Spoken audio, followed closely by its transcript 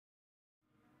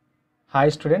Hi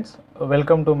students,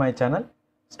 welcome to my channel.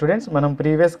 Students, మనం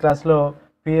previous క్లాస్లో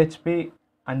PHP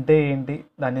అంటే ఏంటి,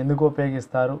 దాన్ని ఎందుకు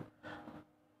ఉపయోగిస్తారు,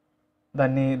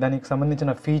 దానికి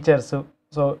సంబంధించిన ఫీచర్స్,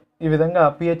 సో ఈ విధంగా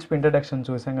PHP ఇంట్రడక్షన్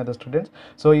చూసాం కదా స్టూడెంట్స్.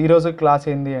 సో ఈరోజు క్లాస్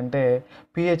ఏంటి అంటే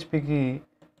PHPకి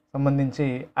సంబంధించి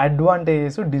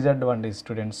అడ్వాంటేజెస్, డిసడ్వాంటేజ్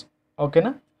స్టూడెంట్స్.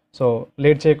 ఓకేనా? సో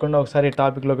లేట్ చేయకుండా ఒకసారి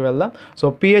టాపిక్లోకి వెళ్దాం. So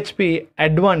PHP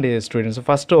advantages students.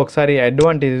 First ఒకసారి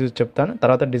అడ్వాంటేజెస్ చెప్తాను,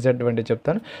 తర్వాత డిసడ్వాంటేజ్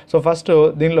చెప్తాను. సో ఫస్ట్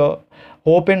దీనిలో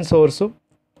open source,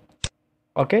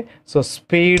 okay, so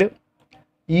speed,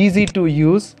 easy to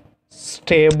use,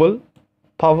 stable,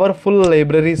 powerful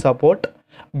library support,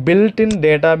 built in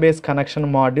database connection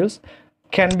modules,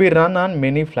 can be run on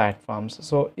many platforms.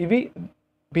 So ఇవి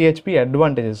PHP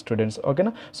advantages students.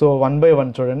 ఓకేనా? So one by one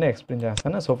చూడండి, explain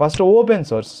చేస్తాను. So first open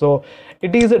source. So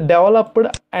it is developed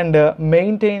and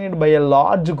maintained by a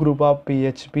large group of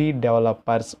PHP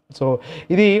developers. So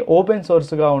ఇది open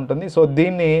సోర్స్గా ఉంటుంది. So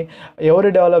దీన్ని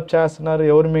ఎవరు develop చేస్తున్నారు,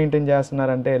 ఎవరు మెయింటైన్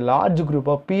చేస్తున్నారు అంటే large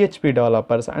group of PHP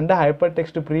developers. అంటే hyper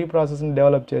text pre processing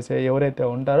develop చేసే ఎవరైతే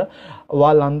ఉంటారో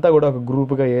వాళ్ళంతా కూడా ఒక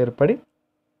గ్రూప్గా ఏర్పడి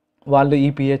వాళ్ళు ఈ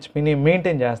PHPని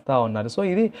మెయింటైన్ చేస్తూ ఉన్నారు. సో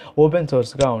ఇది ఓపెన్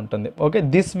సోర్స్గా ఉంటుంది. Okay,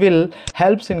 this will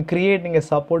helps in creating a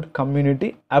support community,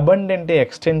 abundant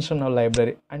extension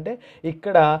library. అంటే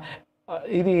ఇక్కడ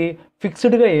ఇది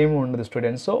ఫిక్స్డ్గా ఏమి ఉండదు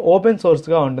స్టూడెంట్స్. సో ఓపెన్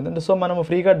సోర్స్గా ఉంటుంది. సో మనము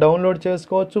ఫ్రీగా డౌన్లోడ్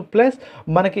చేసుకోవచ్చు. ప్లస్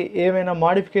మనకి ఏమైనా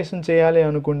మాడిఫికేషన్ చేయాలి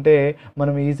అనుకుంటే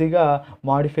మనం ఈజీగా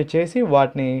మాడిఫై చేసి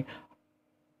వాటిని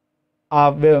ఆ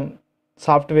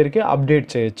సాఫ్ట్వేర్కి అప్డేట్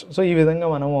చేయొచ్చు. సో ఈ విధంగా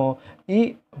మనము ఈ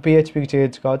PHPకి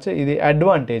చేయొచ్చు కావచ్చు. ఇది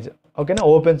అడ్వాంటేజ్. ఓకేనా?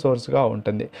 ఓపెన్ సోర్స్గా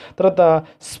ఉంటుంది. తర్వాత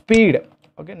స్పీడ్.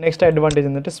 ఓకే, నెక్స్ట్ అడ్వాంటేజ్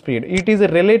ఏంటంటే speed. It is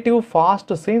relative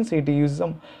fast since it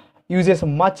uses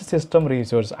much system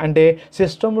resource. అంటే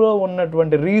సిస్టంలో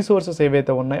ఉన్నటువంటి రీసోర్సెస్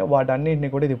ఏవైతే ఉన్నాయో వాటన్నింటినీ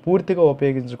కూడా ఇది పూర్తిగా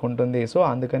ఉపయోగించుకుంటుంది. సో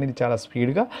అందుకని ఇది చాలా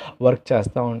స్పీడ్గా వర్క్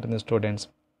చేస్తూ ఉంటుంది స్టూడెంట్స్.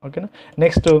 ఓకేనా?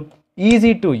 Next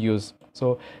easy to use. So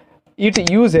it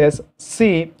uses C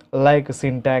like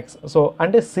syntax. So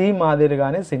అంటే సి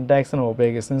మాదిరిగానే సింటాక్స్ను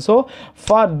ఉపయోగిస్తుంది. So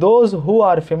for those who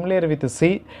are familiar with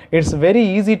C, it's very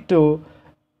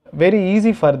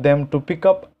easy for them to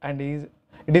pick up and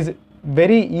it is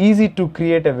very easy to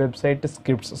create a website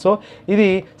scripts. So ఇది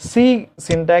C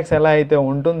syntax ఎలా అయితే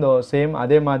ఉంటుందో same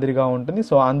అదే మాదిరిగా ఉంటుంది.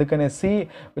 సో అందుకనే సి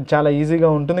చాలా ఈజీగా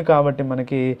ఉంటుంది కాబట్టి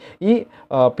మనకి ఈ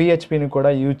PHPని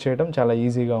కూడా యూజ్ చేయడం చాలా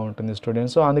ఈజీగా ఉంటుంది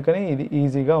స్టూడెంట్స్. సో అందుకని ఇది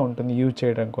ఈజీగా ఉంటుంది యూజ్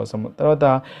చేయడం కోసం. తర్వాత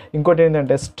ఇంకోటి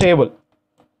ఏంటంటే స్టేబుల్.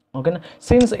 ఓకేనా?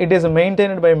 Since it is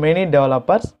maintained by many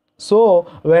developers, so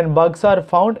when bugs are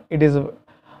found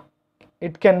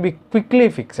it can be quickly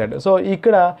fixed. So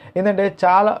ఇక్కడ ఏంటంటే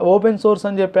చాలా ఓపెన్ సోర్స్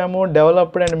అని చెప్పాము,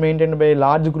 developed and maintained by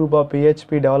large group of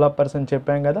PHP developers అని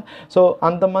చెప్పాం కదా. సో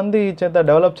అంతమంది చేత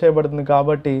డెవలప్ చేయబడుతుంది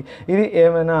కాబట్టి ఇది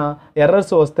ఏమైనా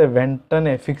ఎర్రర్స్ వస్తే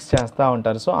వెంటనే ఫిక్స్ చేస్తూ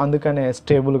ఉంటారు. సో అందుకనే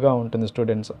స్టేబుల్గా ఉంటుంది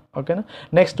స్టూడెంట్స్. ఓకేనా?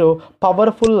 Next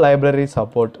powerful library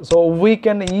support. So we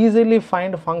can easily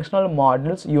find functional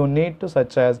modules you need to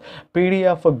such as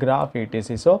PDF, graph,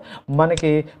 etc. So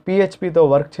మనకి PHPతో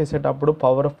వర్క్ చేసేటప్పుడు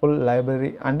పవర్ఫుల్ లైబ్రరీ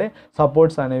అంటే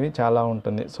సపోర్ట్స్ అనేవి చాలా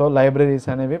ఉంటుంది. సో లైబ్రరీస్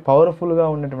అనేవి పవర్ఫుల్గా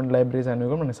ఉన్నటువంటి లైబ్రరీస్ అనేవి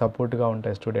కూడా మనకి సపోర్ట్గా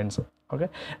ఉంటాయి students. Okay,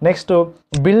 next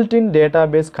built in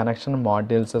database connection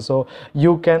modules. So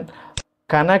you can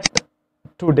connect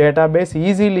to database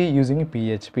easily using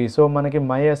PHP. So మనకి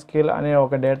MySQL అనే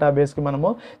ఒక డేటాబేస్కి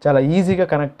మనము చాలా ఈజీగా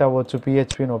కనెక్ట్ అవ్వచ్చు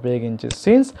PHPని ఉపయోగించి.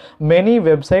 Since many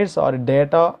websites are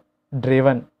data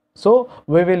driven, so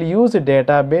we will use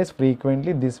database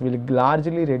frequently. This will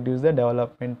largely reduce the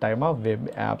development time of web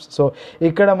apps. So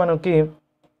ikkada manaki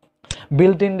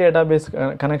built in database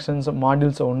connections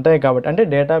modules ఉంటాయి కాబట్టి, అంటే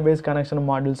database connection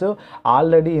modules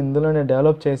already ఇందులోనే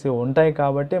develop చేసి ఉంటాయి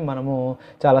కాబట్టి మనము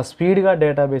చాలా స్పీడ్గా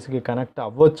డేటాబేస్కి కనెక్ట్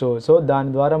అవ్వచ్చు. సో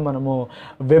దాని ద్వారా మనము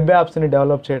వెబ్ యాప్స్ని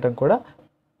డెవలప్ చేయడం కూడా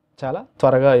చాలా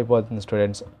త్వరగా అయిపోతుంది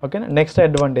స్టూడెంట్స్. ఓకేనా? Next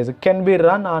advantage can be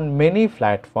run on many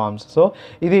platforms. So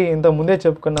ఇది ఇంత ముందే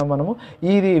చెప్పుకున్నాం మనము,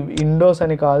 ఇది విండోస్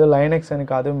అని కాదు, లైనక్స్ అని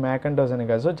కాదు, మ్యాకంటోస్ అని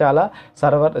కాదు. సో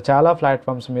చాలా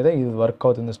ప్లాట్ఫామ్స్ మీద ఇది వర్క్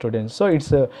అవుతుంది students. So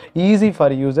it's easy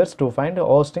for users to find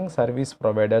hosting service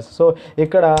providers. So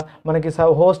ఇక్కడ మనకి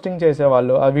హోస్టింగ్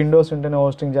చేసేవాళ్ళు, ఆ విండోస్ ఉంటేనే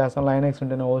హోస్టింగ్ చేస్తాం, లైనక్స్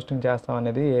ఉంటేనే హోస్టింగ్ చేస్తాం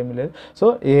అనేది ఏమీ లేదు. సో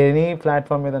ఎనీ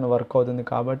ప్లాట్ఫామ్ మీద వర్క్ అవుతుంది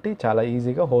కాబట్టి చాలా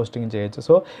ఈజీగా హోస్టింగ్ చేయొచ్చు.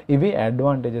 సో ఇవి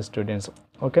అడ్వాంటేజెస్ స్టూడెంట్స్.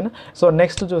 ఓకేనా? సో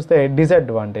నెక్స్ట్ చూస్తే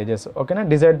డిసడ్వాంటేజెస్. ఓకేనా?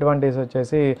 డిసడ్వాంటేజ్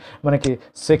వచ్చేసి మనకి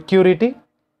security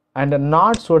and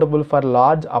not suitable for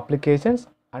large applications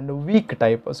and weak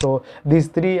type. So these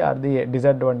 3 are the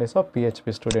disadvantage of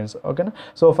PHP students. ఓకేనా?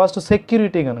 సో ఫస్ట్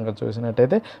సెక్యూరిటీ కనుక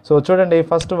చూసినట్టయితే, సో చూడండి,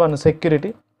 first one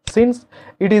security. Since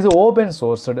it is open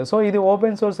sourced. So ఇది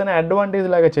open source అనే advantage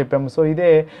లాగా చెప్పాము. So ఇదే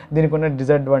దీనికి ఉన్న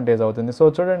డిసడ్వాంటేజ్ అవుతుంది. సో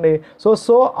చూడండి,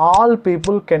 so all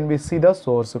people can B C the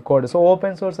source code. So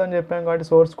open source అని చెప్పాము కాబట్టి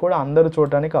సోర్స్ కోడ్ అందరూ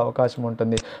చూడడానికి అవకాశం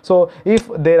ఉంటుంది. So if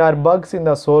there are bugs in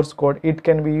the source code it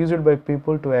can be used by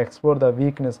people to explore the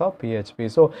weakness of PHP.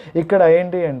 So ఇక్కడ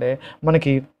ఏంటి అంటే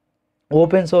మనకి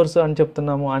ఓపెన్ సోర్స్ అని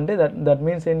చెప్తున్నాము అంటే దట్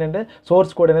మీన్స్ ఏంటంటే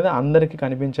సోర్స్ కోడ్ అనేది అందరికీ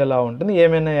కనిపించేలా ఉంటుంది.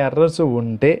 ఏమైనా ఎర్రర్స్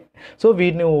ఉంటే సో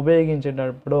వీటిని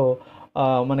ఉపయోగించేటప్పుడు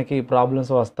మనకి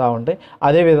ప్రాబ్లమ్స్ వస్తూ ఉంటాయి.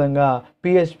 అదేవిధంగా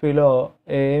PHPలో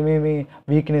ఏమేమి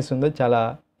వీక్నెస్ ఉందో చాలా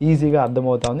ఈజీగా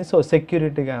అర్థమవుతుంది. సో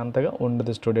సెక్యూరిటీగా అంతగా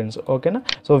ఉండదు స్టూడెంట్స్. ఓకేనా?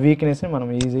 సో వీక్నెస్ని మనం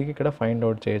ఈజీగా ఇక్కడ ఫైండ్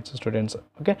అవుట్ చేయొచ్చు students.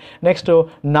 Okay, next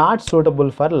not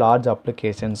suitable for large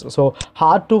applications. So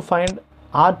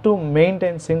hard to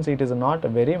maintain since it is not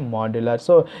very modular.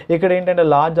 So ఇక్కడ ఏంటంటే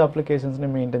లార్జ్ అప్లికేషన్స్ని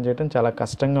మెయింటైన్ చేయడం చాలా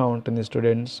కష్టంగా ఉంటుంది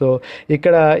స్టూడెంట్స్. సో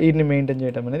ఇక్కడ వీటిని మెయింటైన్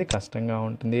చేయడం అనేది కష్టంగా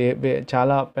ఉంటుంది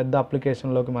చాలా పెద్ద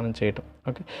అప్లికేషన్లోకి మనం చేయటం.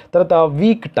 ఓకే, తర్వాత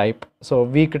week type. So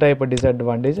weak type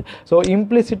disadvantage. So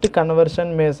implicit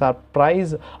conversion May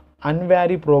surprise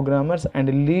అన్వారీ programmers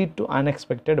and lead to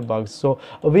unexpected bugs. So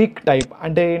weak type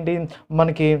అంటే ఏంటి,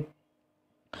 మనకి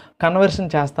కన్వర్షన్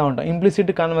చేస్తూ ఉంటాం, ఇంప్లిసిట్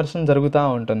కన్వర్షన్ జరుగుతూ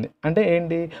ఉంటుంది. అంటే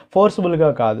ఏంటి, ఫోర్స్ఫుల్గా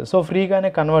కాదు, సో ఫ్రీగానే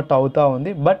కన్వర్ట్ అవుతూ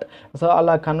ఉంది. బట్ సో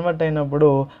అలా కన్వర్ట్ అయినప్పుడు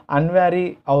అన్వారీ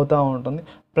అవుతూ ఉంటుంది,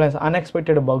 ప్లస్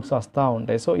అన్ఎక్స్పెక్టెడ్ బగ్స్ వస్తూ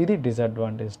ఉంటాయి. సో ఇది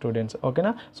డిసడ్వాంటేజ్ స్టూడెంట్స్.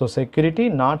 ఓకేనా? So security,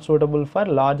 not suitable for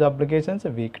large applications,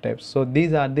 week types. So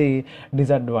these are the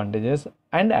disadvantages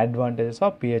and advantages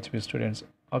of PHP students.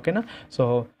 ఓకేనా? సో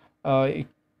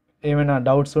ఏమైనా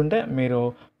డౌట్స్ ఉంటే మీరు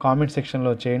కామెంట్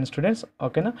సెక్షన్లో చేయండి స్టూడెంట్స్.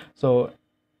 ఓకేనా? సో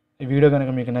ఈ వీడియో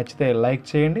కనుక మీకు నచ్చితే లైక్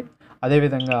చేయండి.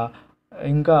 అదేవిధంగా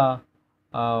ఇంకా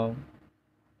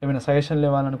ఏమైనా సజెషన్లు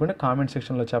ఇవ్వాలనుకుంటే కామెంట్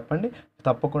సెక్షన్లో చెప్పండి.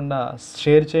 తప్పకుండా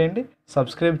షేర్ చేయండి,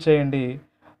 సబ్స్క్రైబ్ చేయండి.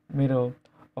 మీరు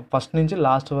ఫస్ట్ నుంచి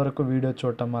లాస్ట్ వరకు వీడియో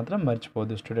చూడటం మాత్రం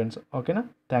మర్చిపోవద్దు స్టూడెంట్స్. ఓకేనా?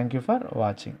 Thank you for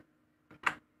watching.